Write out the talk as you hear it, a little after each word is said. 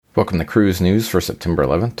Welcome to Cruise News for September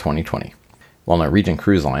 11th, 2020. While Norwegian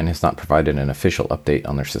Cruise Line has not provided an official update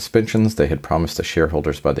on their suspensions they had promised to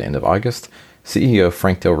shareholders by the end of August, CEO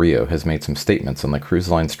Frank Del Rio has made some statements on the cruise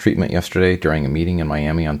line's treatment yesterday during a meeting in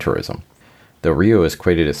Miami on tourism. Del Rio is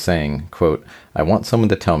quoted as saying, quote, "I want someone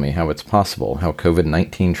to tell me how it's possible how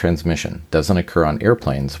COVID-19 transmission doesn't occur on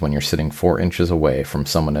airplanes when you're sitting 4 inches away from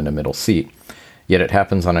someone in a middle seat, yet it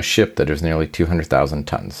happens on a ship that is nearly 200,000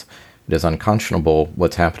 tons. It is unconscionable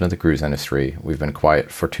what's happened to the cruise industry. We've been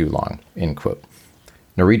quiet for too long," end quote.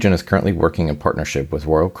 Norwegian is currently working in partnership with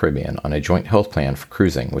Royal Caribbean on a joint health plan for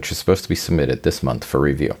cruising, which is supposed to be submitted this month for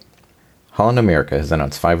review. Holland America has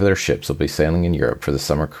announced 5 of their ships will be sailing in Europe for the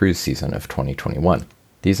summer cruise season of 2021.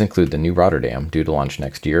 These include the new Rotterdam, due to launch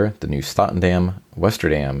next year, the new Statendam,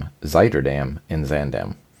 Westerdam, Zuiderdam, and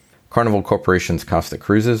Zaandam. Carnival Corporation's Costa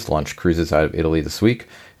Cruises launched cruises out of Italy this week.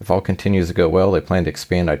 If all continues to go well, they plan to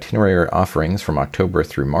expand itinerary offerings from October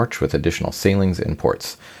through March with additional sailings and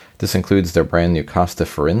ports. This includes their brand new Costa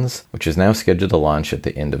Firenze, which is now scheduled to launch at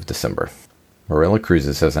the end of December. Marella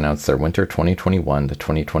Cruises has announced their winter 2021 to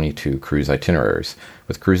 2022 cruise itineraries,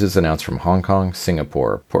 with cruises announced from Hong Kong,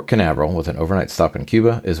 Singapore, Port Canaveral with an overnight stop in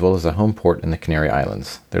Cuba, as well as a home port in the Canary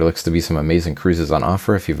Islands. There looks to be some amazing cruises on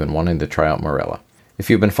offer if you've been wanting to try out Marella. If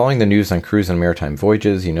you've been following the news on cruise and maritime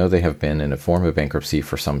voyages, you know they have been in a form of bankruptcy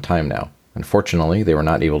for some time now. Unfortunately, they were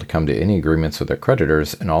not able to come to any agreements with their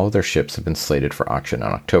creditors, and all of their ships have been slated for auction in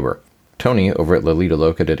October. Tony over at Lolita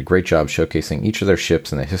Loca did a great job showcasing each of their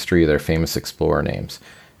ships and the history of their famous explorer names.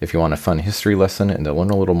 If you want a fun history lesson and to learn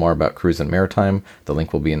a little more about cruise and maritime, the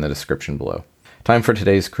link will be in the description below. Time for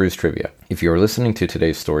today's cruise trivia. If you are listening to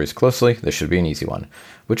today's stories closely, this should be an easy one.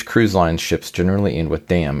 Which cruise line's ships generally end with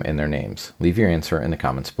 "dam" in their names? Leave your answer in the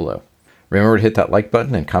comments below. Remember to hit that like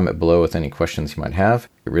button and comment below with any questions you might have.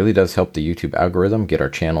 It really does help the YouTube algorithm get our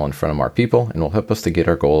channel in front of more people and will help us to get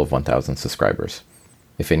our goal of 1,000 subscribers.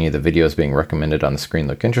 If any of the videos being recommended on the screen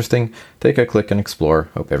look interesting, take a click and explore.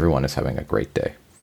 Hope everyone is having a great day.